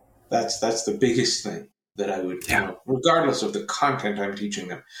 that's the biggest thing that I would, regardless of the content I'm teaching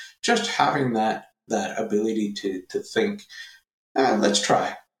them, just having that ability to think, let's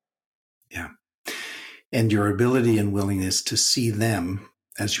try. Yeah. And your ability and willingness to see them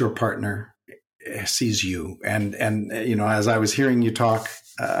as your partner sees you. And as I was hearing you talk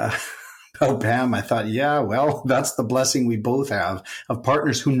about Pam, I thought, well, that's the blessing we both have of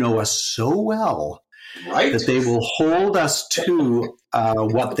partners who know us so well, right, that they will hold us to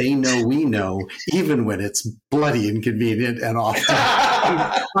what they know we know, even when it's bloody inconvenient and often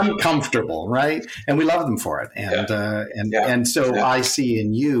uncomfortable, right? And we love them for it. And so I see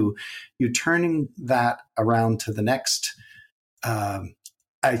in you turning that around to the next,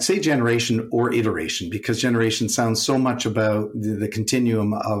 I'd say generation or iteration, because generation sounds so much about the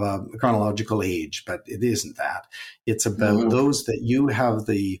continuum of a chronological age, but it isn't that. It's about those that you have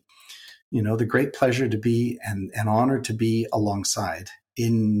the great pleasure to be and honor to be alongside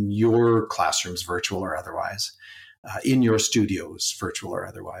in your classrooms, virtual or otherwise, in your studios, virtual or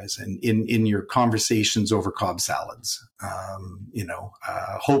otherwise, and in your conversations over Cobb salads,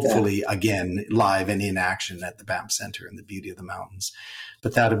 hopefully again, live and in action at the BAM Center in the beauty of the mountains.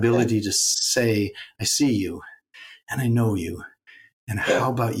 But that ability to say, I see you and I know you. And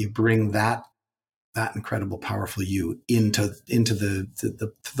how about you bring that incredible, powerful you into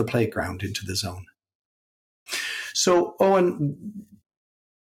the playground, into the zone. So, Owen,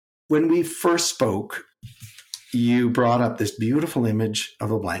 when we first spoke, you brought up this beautiful image of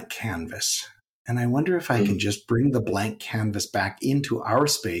a blank canvas. And I wonder if I can just bring the blank canvas back into our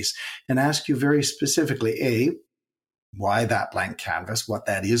space and ask you very specifically, A, why that blank canvas, what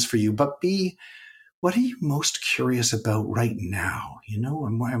that is for you, but B, what are you most curious about right now?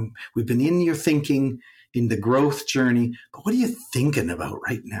 We've been in your thinking, in the growth journey, but what are you thinking about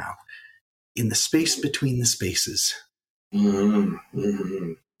right now in the space between the spaces?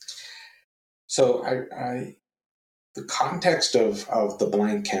 Mm-hmm. So the context of the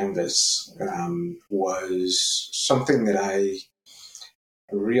blank canvas was something that I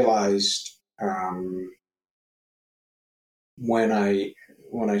realized when I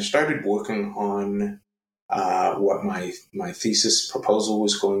started working on what my thesis proposal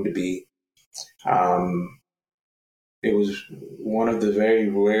was going to be. It was one of the very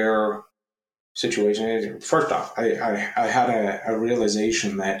rare situations. First off, I had a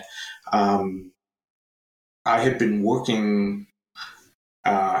realization that I had been working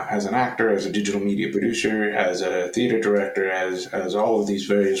as an actor, as a digital media producer, as a theater director, as all of these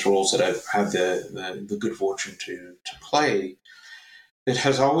various roles that I've had the good fortune to play. It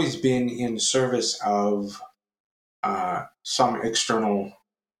has always been in service of some external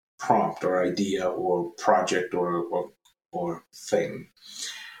prompt or idea or project or thing,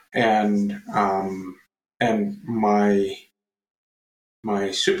 and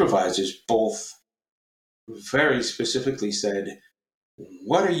my supervisors both very specifically said,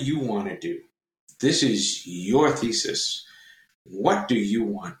 what do you want to do? This is your thesis. What do you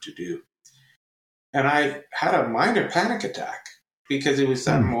want to do? And I had a minor panic attack because it was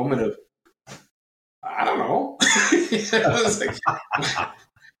that moment of, I don't know. I was like,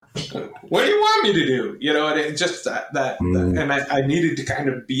 what do you want me to do? And it just that and I needed to kind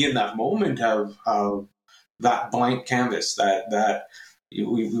of be in that moment of that blank canvas, that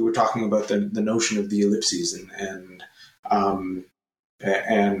we were talking about the notion of the ellipses and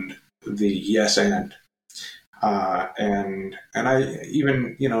the yes and I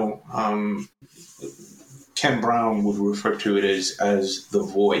even, Ken Brown would refer to it as the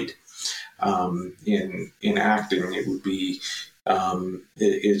void. In acting, it would be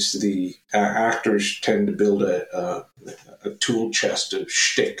it's the actors tend to build a tool chest of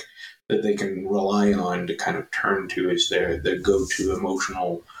shtick that they can rely on to kind of turn to as their go-to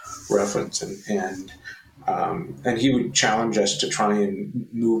emotional reference, and he would challenge us to try and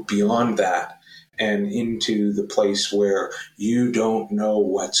move beyond that and into the place where you don't know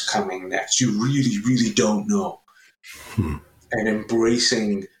what's coming next. You really, really don't know. And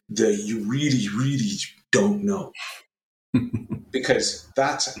embracing the you really, really don't know. Because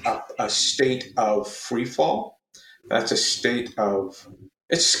that's a state of free fall. That's a state of,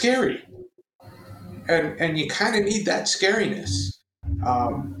 it's scary. And you kind of need that scariness.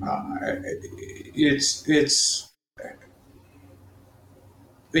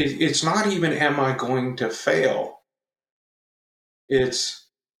 It's not even, am I going to fail? It's,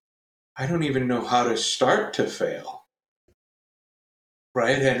 I don't even know how to start to fail.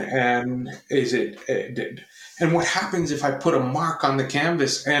 Right? And is it, and what happens if I put a mark on the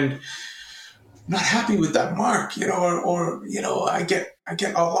canvas and not happy with that mark, or I get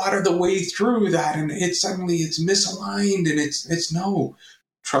a lot of the way through that and it's misaligned and it's no,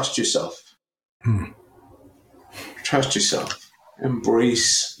 trust yourself. Trust yourself.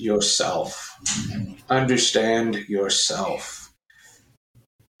 Embrace yourself. Understand yourself.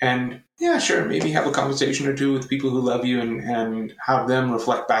 And yeah, sure, maybe have a conversation or two with people who love you and have them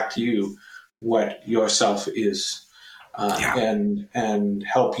reflect back to you what yourself is, and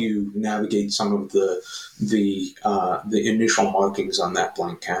help you navigate some of the initial markings on that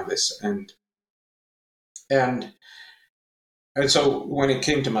blank canvas. And so when it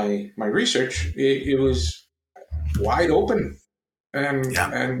came to my research, it was wide open,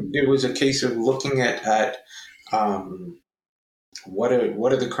 and it was a case of looking at what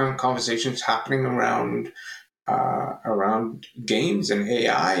are the current conversations happening around games and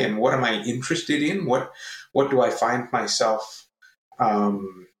AI, and what am I interested in? What do I find myself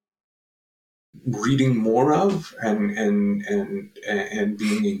reading more of and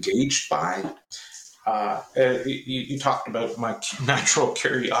being engaged by? You talked about my natural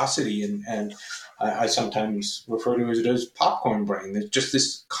curiosity, and I sometimes refer to it as popcorn brain. There's just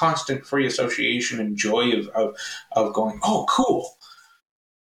this constant free association and joy of going, oh, cool.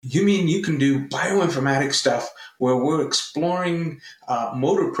 You mean you can do bioinformatics stuff where we're exploring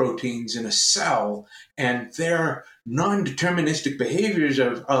motor proteins in a cell and their non-deterministic behaviors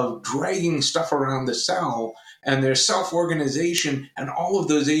of dragging stuff around the cell and their self-organization, and all of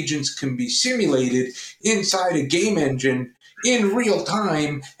those agents can be simulated inside a game engine in real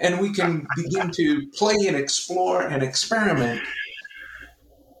time, and we can begin to play and explore and experiment.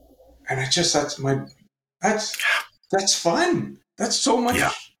 And that's fun. That's so much.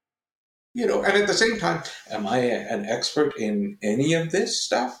 Yeah. And at the same time, am I an expert in any of this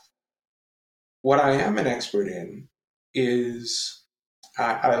stuff? What I am an expert in is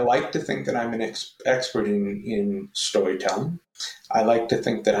I like to think that I'm an expert in storytelling. I like to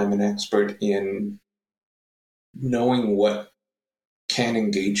think that I'm an expert in knowing what can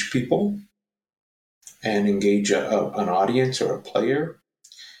engage people and engage an audience or a player,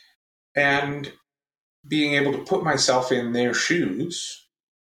 and being able to put myself in their shoes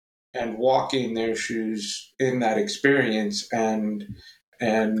and walk in their shoes in that experience and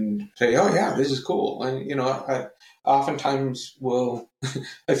say, oh yeah, this is cool. And, I oftentimes will,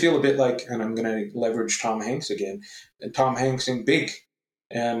 I feel a bit like, and I'm going to leverage Tom Hanks again, and Tom Hanks in Big.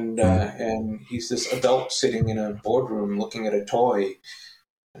 And he's this adult sitting in a boardroom looking at a toy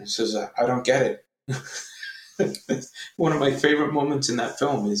and says, I don't get it. One of my favorite moments in that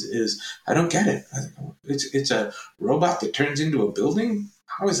film is I don't get it. It's a robot that turns into a building.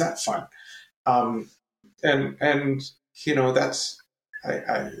 How is that fun? And that's,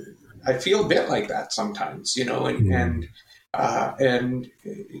 I feel a bit like that sometimes, and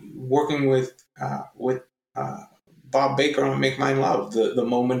working with Bob Baker on Make Mine Love, the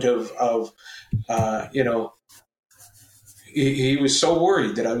moment of he was so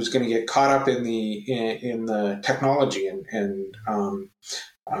worried that I was going to get caught up in the technology and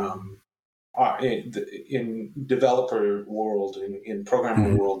in developer world, in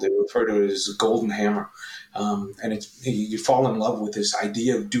programming world, they refer to it as a golden hammer, and you fall in love with this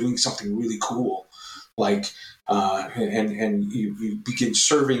idea of doing something really cool, like and you begin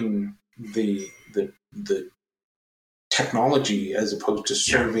serving the technology as opposed to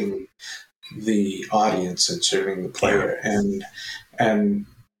serving the audience and serving the player. And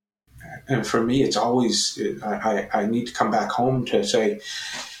for me, it's always, I need to come back home to say,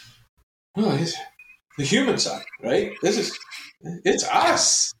 well, it's the human side, right? It's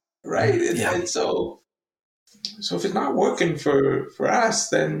us, right? And so if it's not working for us,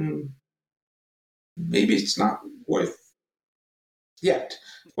 then maybe it's not worth yet.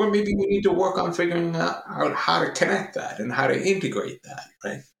 Or maybe we need to work on figuring out how to connect that and how to integrate that,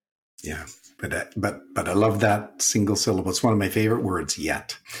 right? Yeah, but I love that single syllable. It's one of my favorite words,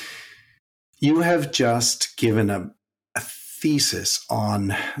 yet. You have just given a thesis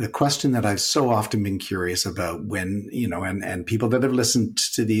on the question that I've so often been curious about when, and people that have listened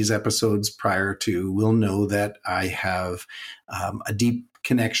to these episodes prior to will know that I have a deep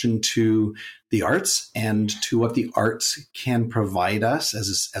connection to the arts and to what the arts can provide us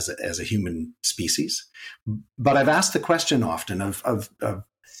as a human species. But I've asked the question often of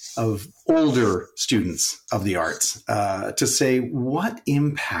older students of the arts to say, what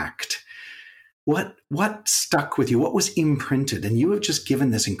impact, what stuck with you, what was imprinted? And you have just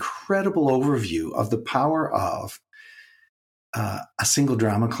given this incredible overview of the power of a single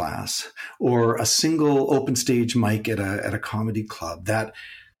drama class or a single open stage mic at a comedy club, that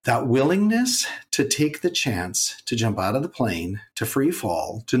willingness to take the chance to jump out of the plane, to free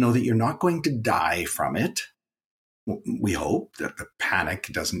fall, to know that you're not going to die from it. We hope that the panic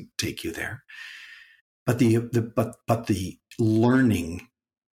doesn't take you there, but the learning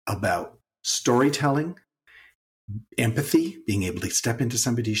about storytelling, empathy, being able to step into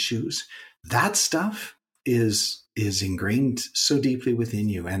somebody's shoes, that stuff is ingrained so deeply within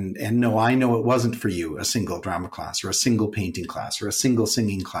you. And no, I know it wasn't for you a single drama class or a single painting class or a single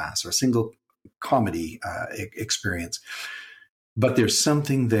singing class or a single comedy experience, but there's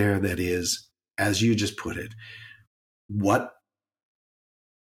something there that is, as you just put it, what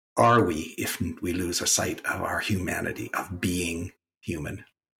are we if we lose a sight of our humanity, of being human?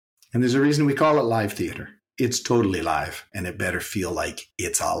 And there's a reason we call it live theater. It's totally live, and it better feel like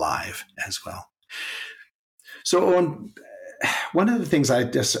it's alive as well. So, Owen, one of the things I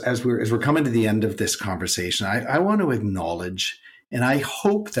just, as we're coming to the end of this conversation, I want to acknowledge, and I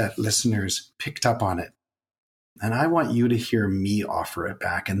hope that listeners picked up on it, and I want you to hear me offer it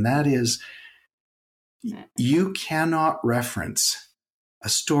back, and that is, you cannot reference a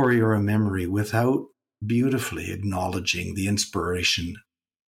story or a memory without beautifully acknowledging the inspiration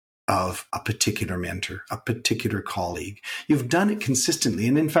of a particular mentor, a particular colleague. You've done it consistently.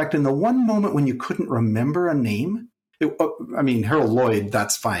 And in fact, in the one moment when you couldn't remember a name, Harold Lloyd,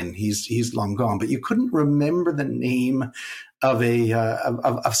 that's fine. He's long gone, but you couldn't remember the name of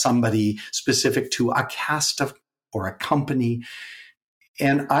of somebody specific to a cast of or a company.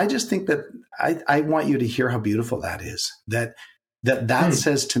 And I just think that I want you to hear how beautiful that is. That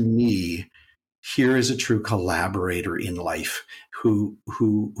says to me, here is a true collaborator in life who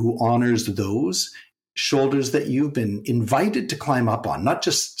honors those shoulders that you've been invited to climb up on, not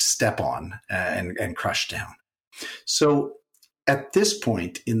just step on and crush down. So at this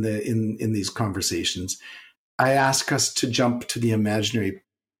point in these conversations, I ask us to jump to the imaginary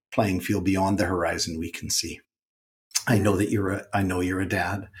playing field beyond the horizon we can see. I know you're a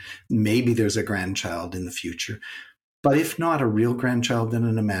dad. Maybe there's a grandchild in the future, but if not a real grandchild, then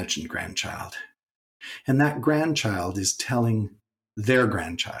an imagined grandchild. And that grandchild is telling their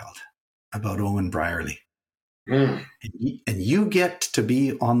grandchild about Owen Brierley. And you get to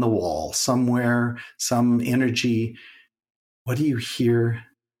be on the wall somewhere, some energy. What do you hear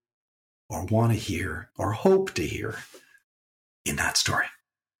or want to hear or hope to hear in that story?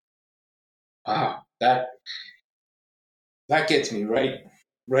 Wow, that gets me right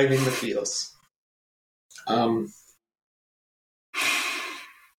in the feels. I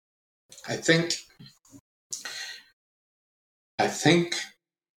think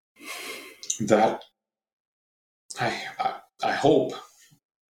that I hope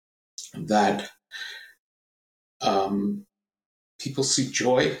that people see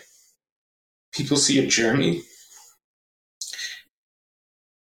joy, people see a journey,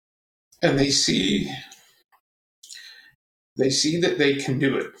 and they see that they can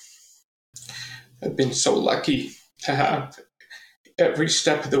do it. I've been so lucky to have every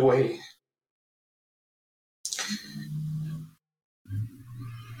step of the way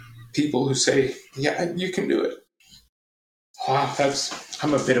people who say, yeah, you can do it. Wow,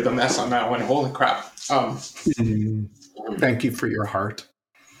 I'm a bit of a mess on that one. Holy crap. Thank you for your heart.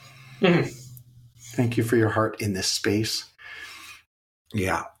 Mm-hmm. Thank you for your heart in this space.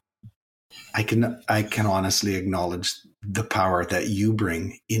 Yeah. I can honestly acknowledge the power that you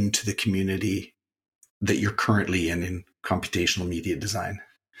bring into the community that you're currently in computational media design.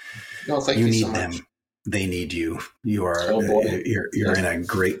 No, thank You you need so much. them. They need you. You are Oh boy. you're in a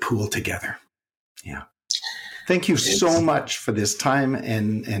great pool together. Yeah. Thank you so much for this time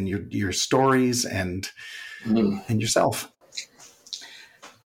and your stories and yourself.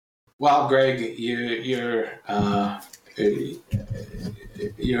 Well, Greg, you're a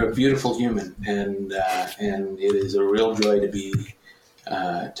beautiful human, and it is a real joy to be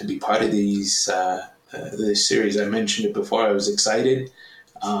part of this series. I mentioned it before. I was excited,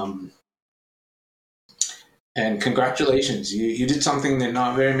 and congratulations! You did something that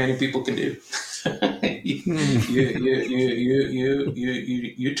not very many people can do. You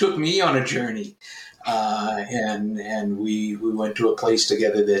took me on a journey, and we went to a place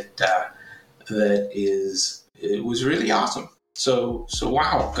together it was really awesome. So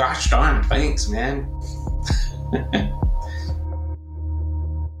wow, gosh darn, thanks, man.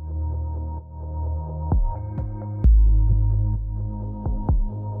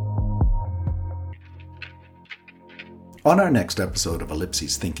 On our next episode of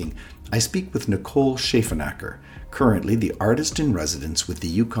Ellipses Thinking, I speak with Nicole Schaefenacker, currently the artist in residence with the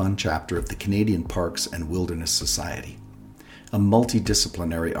Yukon chapter of the Canadian Parks and Wilderness Society. A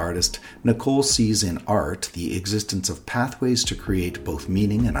multidisciplinary artist, Nicole sees in art the existence of pathways to create both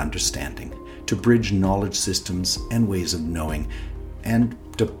meaning and understanding, to bridge knowledge systems and ways of knowing, and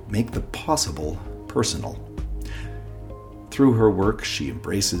to make the possible personal. Through her work, she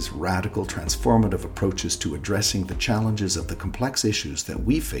embraces radical, transformative approaches to addressing the challenges of the complex issues that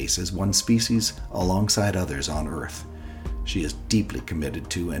we face as one species alongside others on Earth. She is deeply committed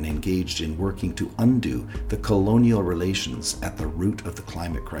to and engaged in working to undo the colonial relations at the root of the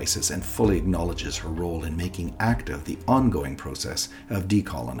climate crisis and fully acknowledges her role in making active the ongoing process of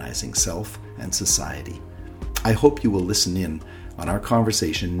decolonizing self and society. I hope you will listen in on our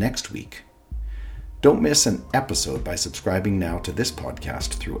conversation next week. Don't miss an episode by subscribing now to this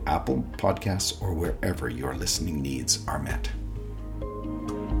podcast through Apple Podcasts or wherever your listening needs are met.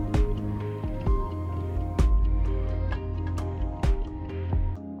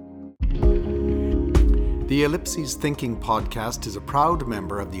 The Ellipses Thinking podcast is a proud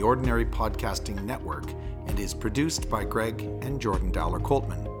member of the Ordinary Podcasting Network and is produced by Greg and Jordan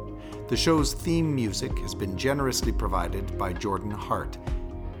Dowler-Coltman. The show's theme music has been generously provided by Jordan Hart.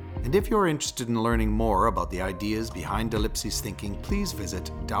 And if you're interested in learning more about the ideas behind Ellipses Thinking, please visit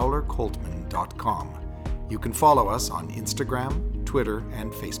dowlercoltman.com. You can follow us on Instagram, Twitter,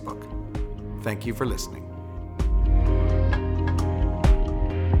 and Facebook. Thank you for listening.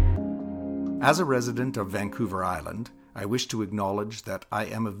 As a resident of Vancouver Island, I wish to acknowledge that I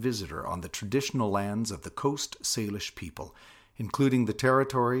am a visitor on the traditional lands of the Coast Salish people, including the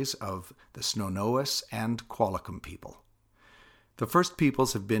territories of the Snow-Noas and Qualicum people. The First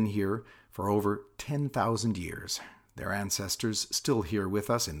Peoples have been here for over 10,000 years. Their ancestors still here with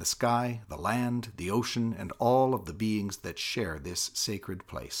us in the sky, the land, the ocean, and all of the beings that share this sacred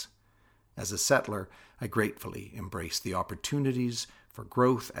place. As a settler, I gratefully embrace the opportunities for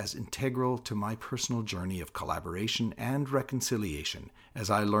growth as integral to my personal journey of collaboration and reconciliation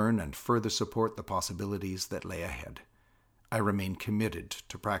as I learn and further support the possibilities that lay ahead. I remain committed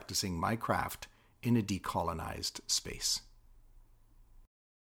to practicing my craft in a decolonized space.